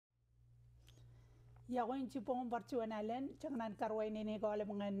Yawan chupong barchuanalan, changnan karway ni gole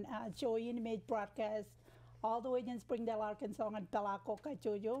mga showin made broadcast all the way in Springdale, Arkansas and Pelaco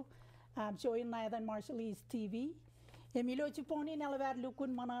Cachojo, showing na than Marshallese TV. Emilio chupong ni nalabar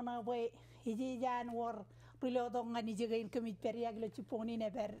lukun manana way, hijijan war rilodong nga nijigain kamit periag lo chupong ni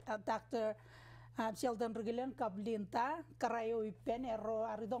neber Dr. Sheldon Riklon kablinta karayo ippan ero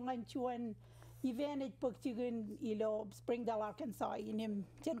aridongan juon event it pagtigin ilo Springdale, Arkansas inim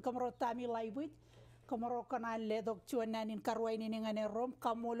chen kamro tami laibut kamro kanal ledok juon nanin karway ni ngane rom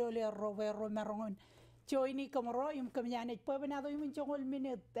kamolo le rovero merongon joini kamro yung kamyanit po benado yung chongol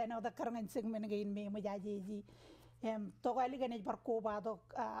minute ano da karangan segmen gain me majaji tokali ganit barkoba dok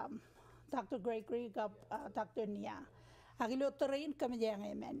Dr. Gregory kap Dr. Nia agilo terrain kamjang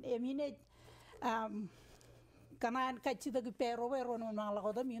emen emine kanan kacita ke pero no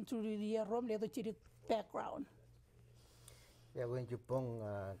nalakoda mi introduce rom ledo chiri background ya wen jupong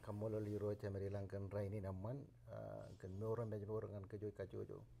kamolo liro chamerilang kan raini naman kan mora mejor ngan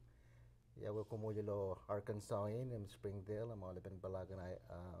kajojo ya we komo jelo Arkansas in Springdale am ale ben balagan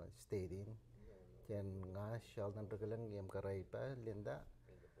stadium ken nga Shaldon Riklon yam karai pa linda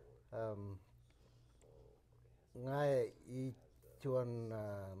nga I juon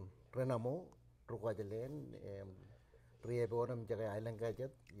renamo rukwajalen riebonam jaga island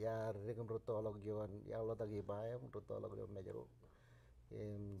gadget ya regum rotolog juon ya lo tagi bayam rotolog lo mejero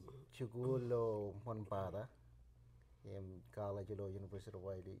chugulo monpada college lo University of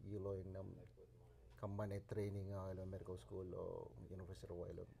Wiley ilo in commane training lo medical school lo University of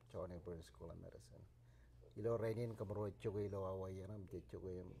Wiley Juon School of Medicine ilo renin kamro chugulo awayanam je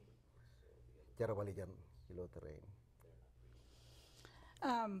chuguyem Jerbal ilo train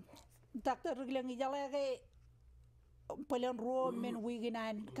Dr. Riklon ijala ke palen ro men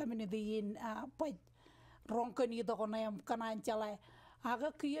wiginan community in pa ronkan ito ko na kanan chala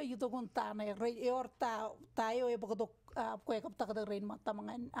aga kiya ito kun tane ta tayo e bagdo ko kap tak da rain mata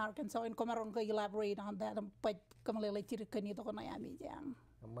mangan Arkansas in komeron ka elaborate on that pa kamalele chirikan ito ko na yami jang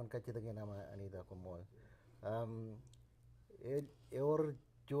man kachita nama anida ko mo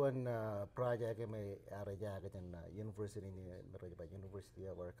juon project me araja kan university ni merajaba University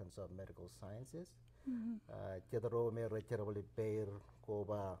of Arkansas Medical Sciences cedero me Jerbal pair ko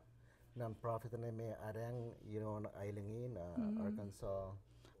ba non-profit me arang ailingin Arkansas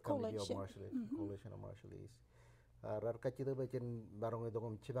Coalition Coalition of Marshallese rar kachita ba chen barong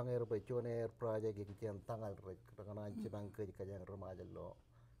idong chibang er ba juon project ikijien tangal kana chibang ke kajang remajalo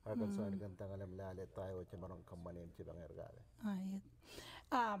Arkansas kan tangal melele tayo cemarong kommane chibang ergale ayat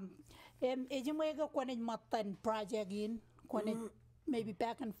ejimega kwanen matan project in kwanen maybe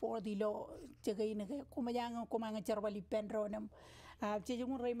back and forth ilo jagain ke kumayang kumanga Jerbal pendronam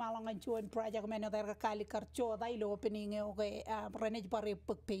jejung rei malangan juon project manager kali karcho da ilo opening ke renej bare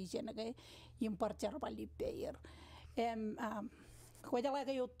pag page ke impar Jerbal payer ko jala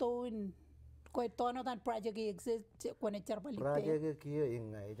ke yotoin ko tono dan project exist ko ne Jerbal project kiyo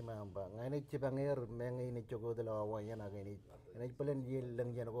ingai jema ba ngai chibang er mengai ni chogo de la wayana ngai ni pelen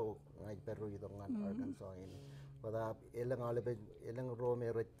yelang yan ko ngai peru idongan Arkansas in pada elang ale elang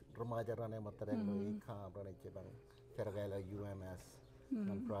rome remaja rane matareng lo ikha rane chibang kergala UMS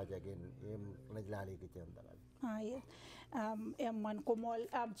dan project in najlali ke chandagal ay man komol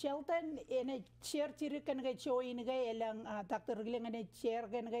Sheldon ene share chirikan ga show in ga elang Dr. Riklon ene share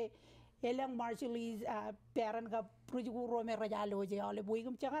gan ga elang Marshallese parent ka projugu rome rajalo je ale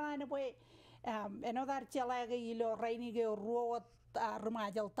buigum chakana ne boy another chala ga ilo raini ga ruot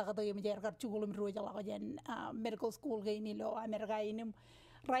remajal takto yem jer kar chugulum rojal ko jen medical school ga ini lo amerika inim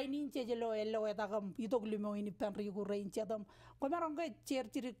rainin che jelo elo etagam idoglumo ini pen rigu rain chadam ko marong ga cher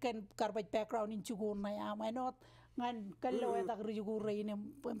chirikan karbaj background in chugur na ya manot ngan kallo etag rigu rain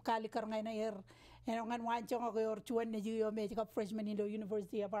kali kar ngai na yer ngan wanchong ko yor chuan ne jiyo me ka freshman in the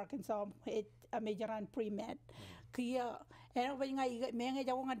University of Arkansas a major and pre-med kia ba ngai me ngai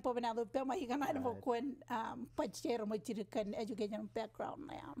jago ngan po benado pe mai kana mo kwen pa cher mo chirikan education background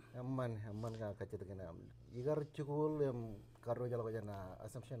na ya amman ga kachita kana igar chugul karo jalo jana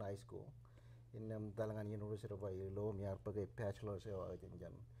Assumption High School in Dalangan University of Lo miar page bachelor se o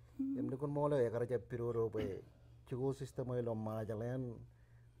jenjan dukun molo e karaja piroro be chugul system lo manajalen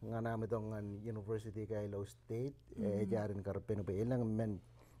ngana medongan university ka lo state jarin karpen be elang men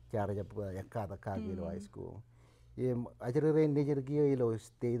cara ja ekatak lo high school ajere re nejer gi lo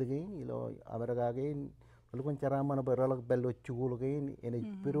state gi lo america gi lukun cara mana beralak bello chugul gi ene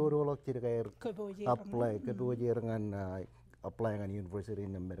piroro lo cirika apply ke bojer ngan apply ngan university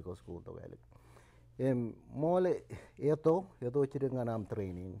in medical school to galik mole eto cirika ngan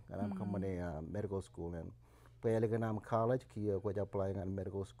training ngan kommane medical school and pwede ka college kiyo ko apply ngan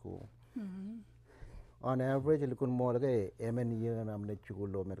medical school on average likun mo lagi emen year namne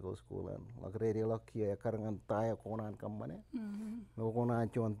chugulo medical school an lag radiolog kia karangan taya konan kamane no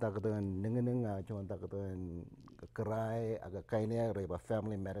konan chuan tak den ninga chuan tak den kerai aga kaine reba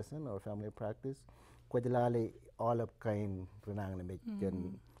family medicine or family practice kwajlali all of kain renang ne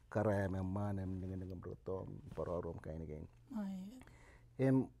mechen karai memanem ninga brotom parorom kain again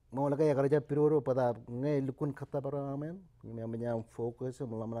em mo lagi ya kerja piruru pada ngai likun kata paramen memang fokus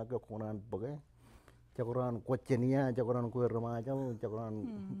melamana ke konan bagai cakuran kucenia cakuran kue rimajoll cakuran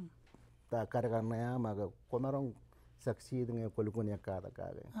tak karena ya maka komarong saksi dengan kulikun yang kata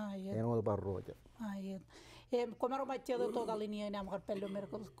kage yang mau baru aja komarong macam itu total ini yang nampak perlu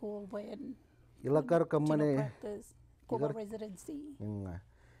medical school bukan ilakar kamane cover residency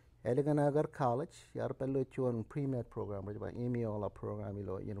Elikan agar college yar perlu cuan pre-med program aja ini olah program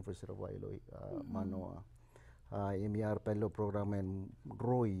ilo University of Ilo Manoa ini yar perlu program en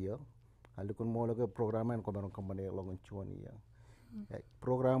growing ya alikun mo lagi program en komarong kommane longan cuan ya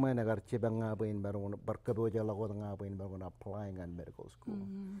program en agar cebang ngapain baru berkebun jalan kau ngapain baru apply dengan medical school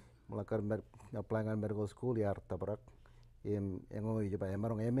mulakar apply dengan medical school yar tabrak engo juga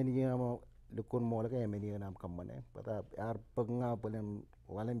emarong emeni mau likun mo lagi emeni nam kommane pada yar penga boleh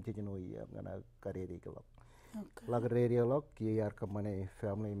walem cicino ya ngana kareri kelok lag radiolog yar kommane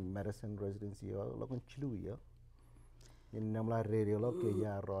family medicine residency ya lokon chilu ya in namla radiolog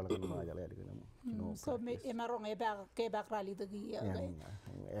ya rol kan maja le kan so emarong ke bakrali tagi ya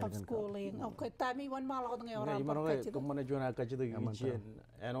of schooling okay tami one mal ko ngi ora emarong kommane juon ka chidi ikijien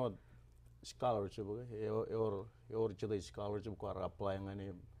anot scholarship or chidi scholarship ko apply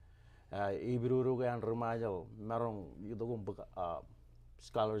ngani ibiruru kan rimajoll marong itu ko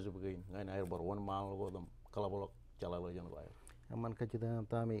scholarship gain ngai air bar one mal ko dam kalabolok jalalo jan ko aman ka chida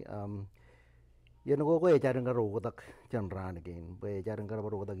tami yen ko ejaran karo ko tak janran again be ejaran karo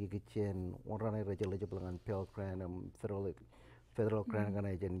ko tak ikijien orang ai rejel pelangan pel kran federal kran kan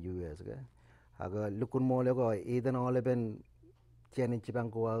ejen US ga aga lukun mo le ko eden ole ben chen chibang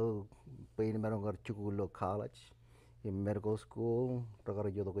ko pe ni marong kar chukulo college in medical school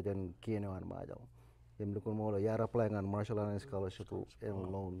prakar jodo ko jan kienewan majal em lukun mo le yara apply ngan Marshallese scholarship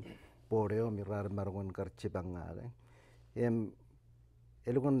elon boreo mirar marong kar chibang ga em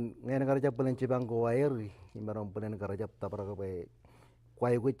elukun ngai kerja pelen cibang ko air imbarong pelen kerja tapra ko be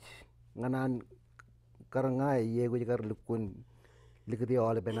kwai wich nganan karangai ye ko kar lukun likti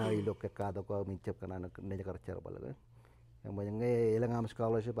ole benari lok ka da ko min cep kana ne kar Jerbal ga yang banyak ngai elangam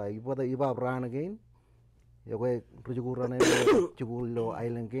scholarship ai iba brand again ya ko rujukuran ai chugulo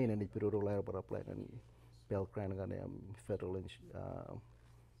island gain and piruro la para apply kan bel kran kan federal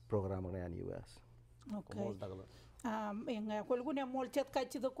program kan US okay yang kulku ne mol chat ka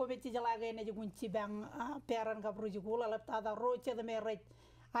chido ko beti jalaga ne jugun cibang peran ka projugula elaptata ro chat me re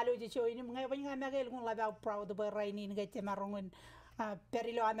alo je show ini ngai banya me gun la ba proud ba raini ngai che marongun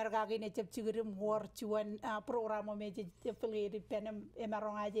perilo amerika ge ne chep chigurim war chuan program me je affiliate penem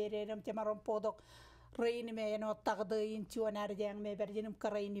emarong aje re nem che maron podok raini me no tagde in chuan arjang me berjinum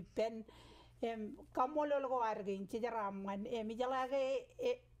karaini pen kamolo lo arge in che jaram ngan mi jalaga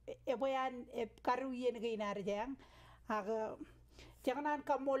boyan karu yen ge narjang aga jangan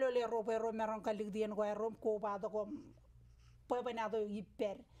kamolo le robero meron kalik dien go rom ko bado ko pebenado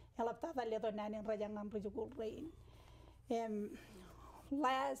hiper elaptata le to nanin rajangan rujukul rein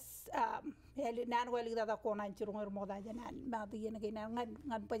last eli nan wali da ko nan chirungor moda janan ma di yen ge nan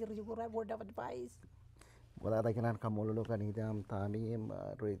ngan pa rujukul board of advice wala ta kinan kamolo lo kan idam tami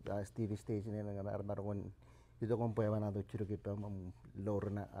TV station ne ngan margon itu kon pebenado chirukita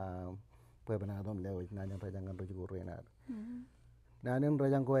lorna pebenado le nanin rajangan rujukul rein nanin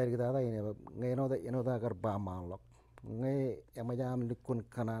rajang ko ergi dada ini ngeno da kar ba malok nge amajam likun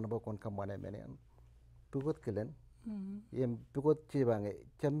kanan bo kon kamane menen tukut kelen yem tukut cibang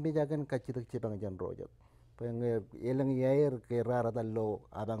chambi jagan kacituk cibang jan rojot penge eleng yair ke rara dallo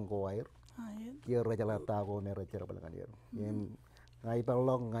abang ko air kier rajala tago ne rajara balangan yer yem ngai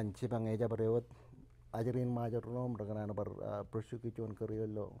palong ngan cibang eja berewot ajarin major nom ragana bar persecution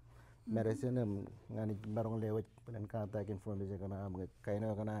keriolo medicine ngani barong lewat pelen contact information kana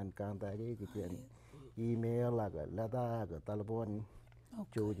kaina kana contact ikijien email laga lada ga telepon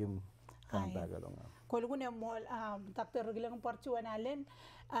chojum contact ga kolgune mol Dr. Riklon parchuan alen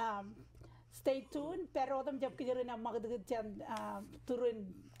stay tuned pero dam jab kijerin magdget chan turun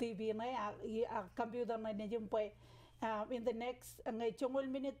TV na computer na ne jumpai in the next ngai chongol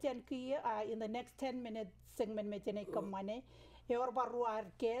minute chan ki in the next 10 minutes segment me chene kommane Your baruar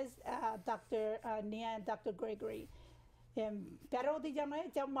case, Dr. Nia and Dr. Gregory. Pero di jana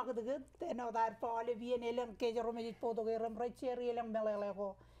jam magdagat, no dar pa ole bien elang ke jaro me podo geram right cher elang melele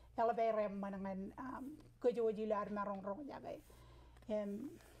ko. elevator manangan kejujular marong rong jaga kan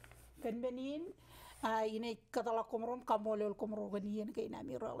benin ini katala komrom kamolol komro ganien kay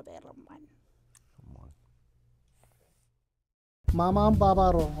nami elevator man Mama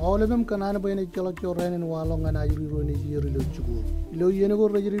babaro awlebem kanana bayne jolo jorenen walo ngana yuri roni yiri lo jugo ilo yene go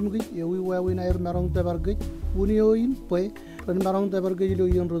rajiri mugi yewi wawi na marong tabar gej wuni yoyin poy ren marong tabar gej lo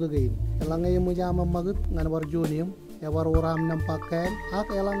yon rodo gain elanga yemu jama magut ngana war jonium ya war woram nam pakai hak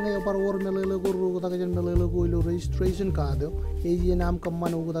elanga ya war wor melele go ru ta gajen melele go ilo registration card e ye nam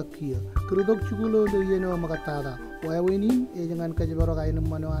kamman go da kia krudok jugo lo yene magatada wawini e jangan ka jabaro ka inum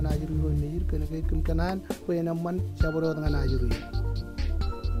mano ana ajuri ro nir kene ke kim kanan ko enam man jabaro dengan ajuri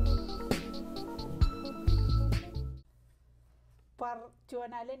par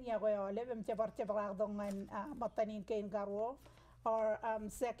juonalen ya goyole bem jabar jabar dongan matanin kain garwo our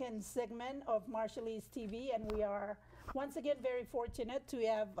second segment of Marshallese TV, and we are once again very fortunate to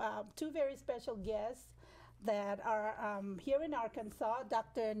have two very special guests that are here in Arkansas,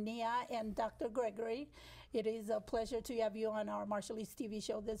 Dr. Nia and Dr. Gregory. It is a pleasure to have you on our Marshallese TV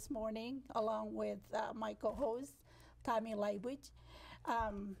show this morning, along with my co-host, Tommy Leibwich.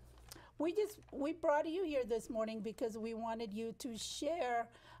 We brought you here this morning because we wanted you to share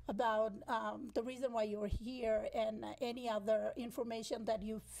about the reason why you're here and any other information that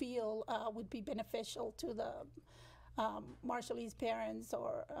you feel would be beneficial to the Marshallese parents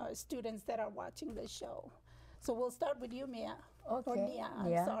or students that are watching the show. So we'll start with you, Mia. Okay. Or Nia,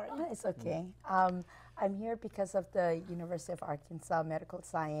 I'm sorry. It's okay. I'm here because of the University of Arkansas Medical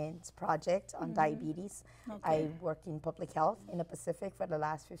Science project on diabetes. I work in public health in the Pacific for the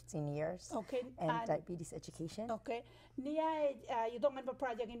last 15 years. Okay. And diabetes education. Okay. Nia, you don't have a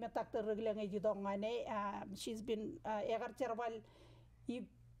project in the takto you don't she's been Jerbal,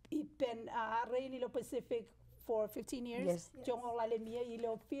 ippan in the Pacific for 15 years. Yes.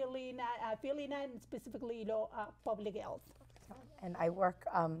 Feeling and specifically public health. And I work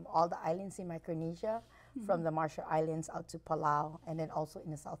all the islands in Micronesia, from the Marshall Islands out to Palau, and then also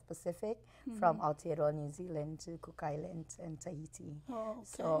in the South Pacific, from Aotearoa, New Zealand to Cook Islands and Tahiti. Oh,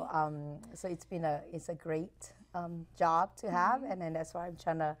 okay. So it's a great job to have, and then that's why I'm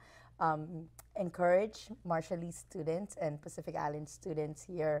trying to encourage Marshallese students and Pacific Island students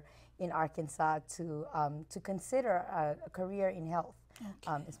here in Arkansas to consider a career in health,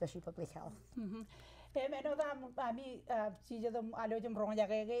 especially public health. Ano ami sijadom alojum rong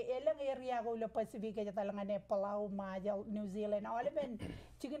jaga elang area ko lo Pacific ja talangane Palau Majal New Zealand all ben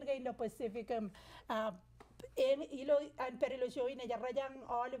chicken ga in the Pacific ilo an perilo show ina jarajang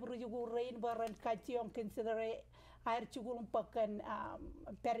all brujugu rain baran kation consider air chugulum pakan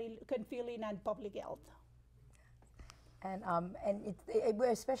peril can feeling and public health. And we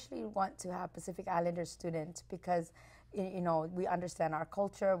especially want to have Pacific Islander students because we understand our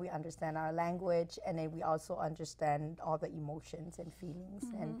culture, we understand our language, and then we also understand all the emotions and feelings.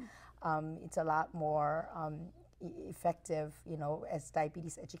 And it's a lot more effective, as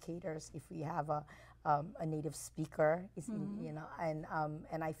diabetes educators, if we have a native speaker,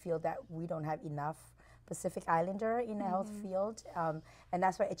 and I feel that we don't have enough Pacific Islander in the health field, and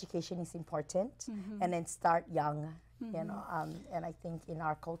that's why education is important, and then start young, and I think in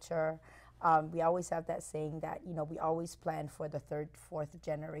our culture, we always have that saying that, we always plan for the third, fourth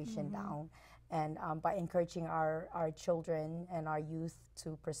generation down. And by encouraging our children and our youth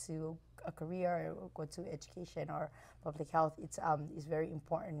to pursue a career or go to education or public health, it's very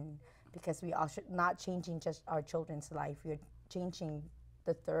important because we are not changing just our children's life, we're changing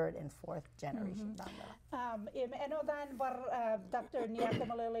the third and fourth generation down the line. Dr. Nia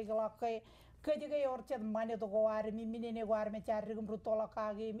Aitaoto Kajigay orchard money to go ar mimine go ar me charigum rutola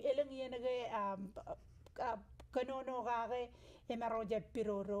kagi elang yenage konono kage emaro je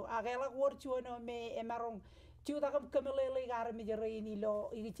piroro agela worchuno me emarong chudagam kamelele gar me jere ni lo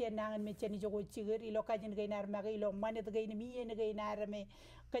ikijien nangan me cheni jogo chiger ilo kajin gay nar magi lo money to gay ni mi ene gay nar me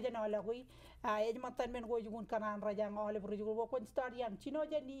kajana la gui ejmatan men go jugun kanan rajang ole brujugo go kon start yang chino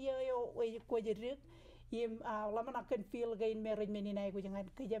je ni yo ko jerik yim lamana kan feel gay me rejmeni nay go jangan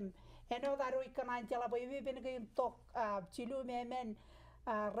kajem eno daroi kanan chala boy we ben gay tok chilu memen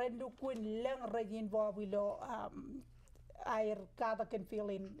rendu kun lang rejin bobilo air kada can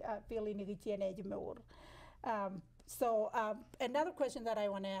feeling ikijien ajmour. So another question that I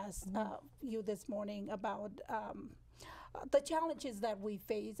want to ask you this morning about the challenges that we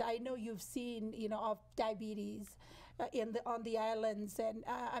face. I know you've seen, of diabetes on the islands, and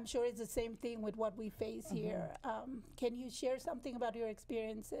I'm sure it's the same thing with what we face here. Can you share something about your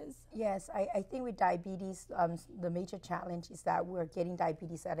experiences? Yes, I think with diabetes, the major challenge is that we're getting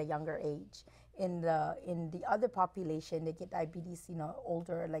diabetes at a younger age. in the other population, they get diabetes,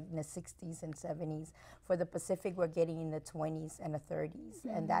 older, like in the 60s and 70s. For the Pacific, we're getting in the 20s and the 30s,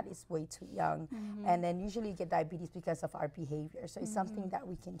 and that is way too young. And then usually you get diabetes because of our behavior. So it's something that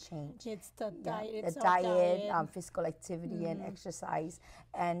we can change. It's the diet, the diet, physical activity, and exercise,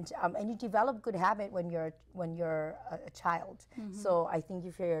 and you develop good habit when you're a child. So I think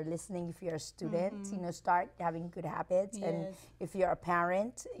if you're listening, if you're a student, start having good habits, and if you're a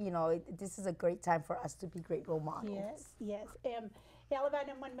parent, this is a great time for us to be great role models. Yes.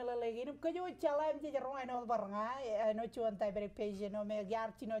 Elvan man melele ginum kajo chala mje jarong ano baranga no chuan tai bere page no me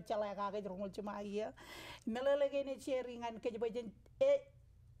yar tino chala ga ga jarong chuma ya melele gene sharing an kajo bajen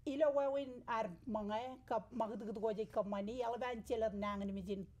ilo wawin ar mangai kap magdu go je kommane elvan chela nang ni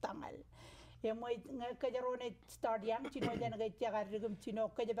mijin tangal moy kajarone start yang chino jana ga chagar rigum chino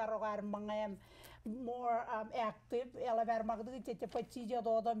kajo barogar mangayam more active elvan magdu che pachi jo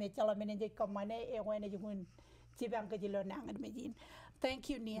do me chala mene je kommane wene jugun cibang ke jilo nangan mejin. Thank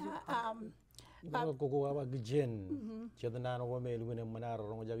you, Nia. Koko awa ikijien, cedana no wame luwene manar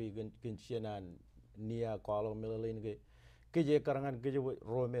rong jagi kencienan Nia kalau melele ni keje karangan keje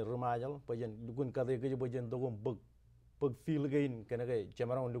rome rimajoll, pajen dukun kade keje pajen dogum bug feel gain kena ke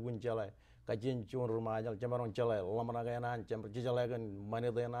cemarong dukun cala, kajen juon rimajoll cemarong cala, lamana gayanan cala kan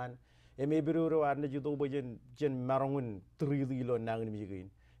manit gayanan, biru arne juto pajen jen marongun 3 kilo nangan mijikin.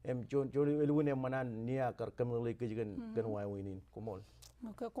 Joni elune manan Nia kar kamele kejigan kan wawinin komol.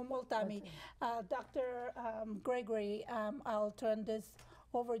 Okay, komol tami. Dr. Gregory, I'll turn this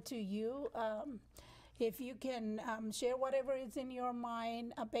over to you. If you can share whatever is in your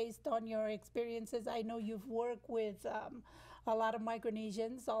mind based on your experiences. I know you've worked with a lot of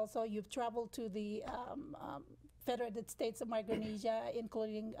Micronesians. Also, you've traveled to the Federated States of Micronesia,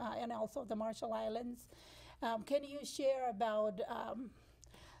 including and also the Marshall Islands. Can you share about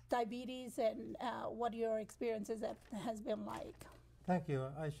diabetes and what your experiences has been like? Thank you.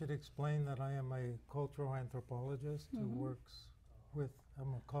 I should explain that I am a cultural anthropologist who works with,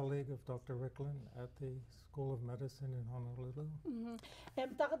 I'm a colleague of Dr. Riklon at the School of Medicine in Honolulu.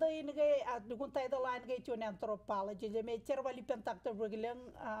 Takto inge dukun tayo line ge juon anthropology. Je me Jerbal Dr. Riklon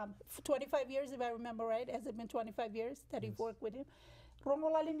 25 years, if I remember right. Has it been 25 years that you've worked with him?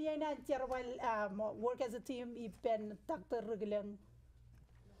 Romolalim yana Jerbal work as a team. Ippan Dr. Riklon.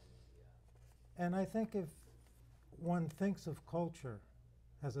 And I think if one thinks of culture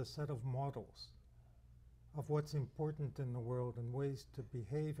as a set of models of what's important in the world and ways to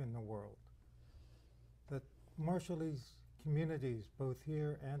behave in the world, that Marshallese communities, both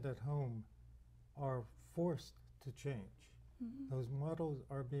here and at home, are forced to change. Those models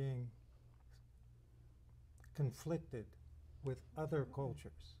are being conflicted with other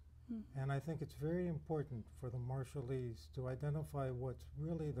cultures. And I think it's very important for the Marshallese to identify what's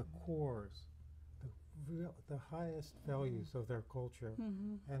really the cores, the highest values of their culture,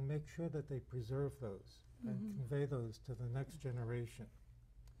 and make sure that they preserve those and convey those to the next generation.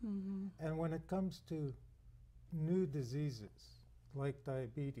 And when it comes to new diseases like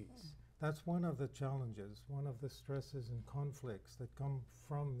diabetes, that's one of the challenges, one of the stresses and conflicts that come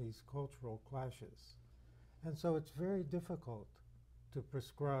from these cultural clashes. And so it's very difficult to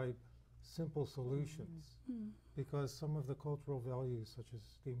prescribe simple solutions because some of the cultural values, such as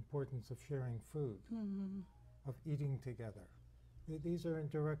the importance of sharing food, of eating together, these are in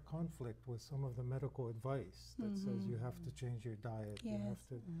direct conflict with some of the medical advice that says you have to change your diet, you have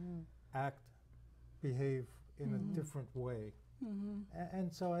to act, behave in a different way.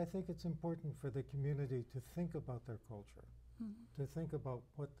 And so I think it's important for the community to think about their culture, to think about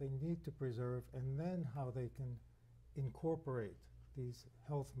what they need to preserve and then how they can incorporate these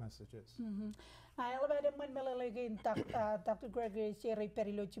health messages. Dr. Gregory Sherry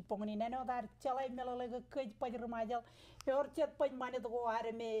Perilo Chipongni Nano that Chalai Melalega Kaj Pajamajal, your chat Paj Manit go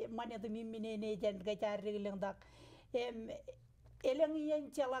Arame, Manit Mimine and Gajar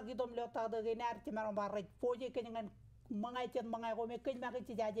Elangian Chalagidom Lota the Genartimarambar, Poje Kenyan Mangait and Mangago,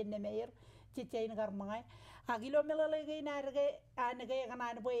 Kajmaki in the mayor, Chichain Garmai, Agilo Melalega Narge, and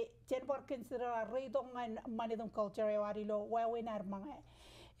Gananway, Chenpor consider a radon and Manitum culture, Arilo, where we are Manga.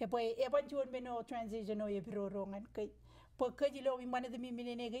 Evan Juon Meno transition or Ebro and Kate. Pocajilo in one of the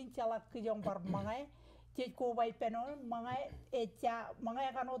Mimine Chalakijong Barmanga, Chico by Penon, Manga, Echa,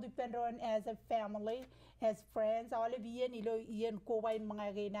 Manga cannot depend on as a family, as friends, Olivier, Nilo, Ian Kova in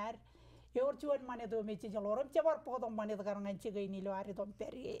Manga. Your two and money do meet Jalorum, Chavar Pot of money the Garang Chiganilo Ariton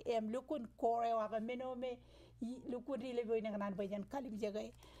Perry, Lukun Core Agamino, Lukun really going an Anbayan Kalim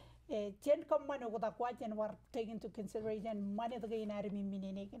Jagay. Chen command over the quite and were taken into consideration money the gain at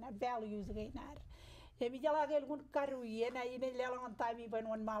meaning and values again at. Emi jala gel gun karuye na ine lelang tami ban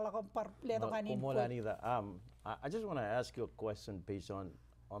wan malakam par ledongan in. I just want to ask you a question based on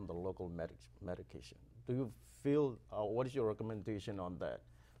the local medication. Do you feel, what is your recommendation on that?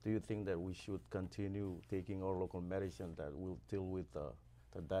 Do you think that we should continue taking our local medicine that will deal with the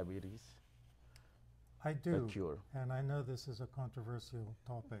diabetes? I do, cure. And I know this is a controversial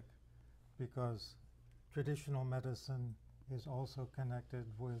topic because traditional medicine is also connected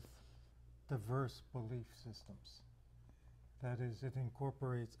with diverse belief systems. That is, it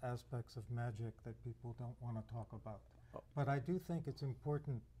incorporates aspects of magic that people don't want to talk about. But I do think it's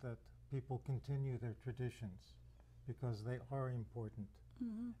important that people continue their traditions because they are important.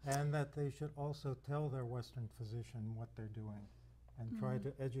 And that they should also tell their Western physician what they're doing and try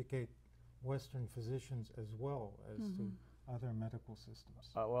to educate Western physicians as well as the other medical systems.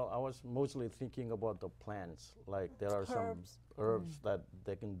 Well, I was mostly thinking about the plants. Like there are some herbs that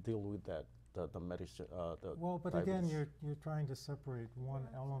they can deal with that, the medicine. Well, but again, you're trying to separate one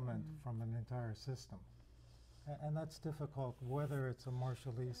element from an entire system. And that's difficult, whether it's a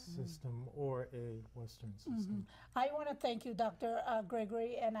Marshallese system or a Western system. I want to thank you, Dr.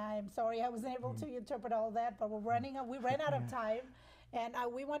 Gregory, and I'm sorry I wasn't able to interpret all that, but we ran out of time. And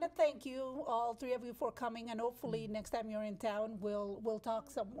we want to thank you, all three of you, for coming, and hopefully next time you're in town, we'll talk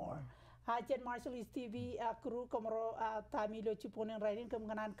some more. Hajen Marshallese TV kru komro tamilo chiponen rainin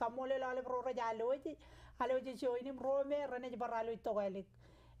kemganan kamole lale bro rajaloji aloji joinim rome rane baralo togelik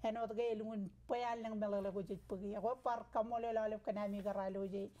en odge lungun payal nang melele go jit pugi ko par kamole lale kanami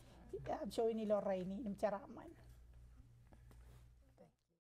garaloji joini lo raini im charaman.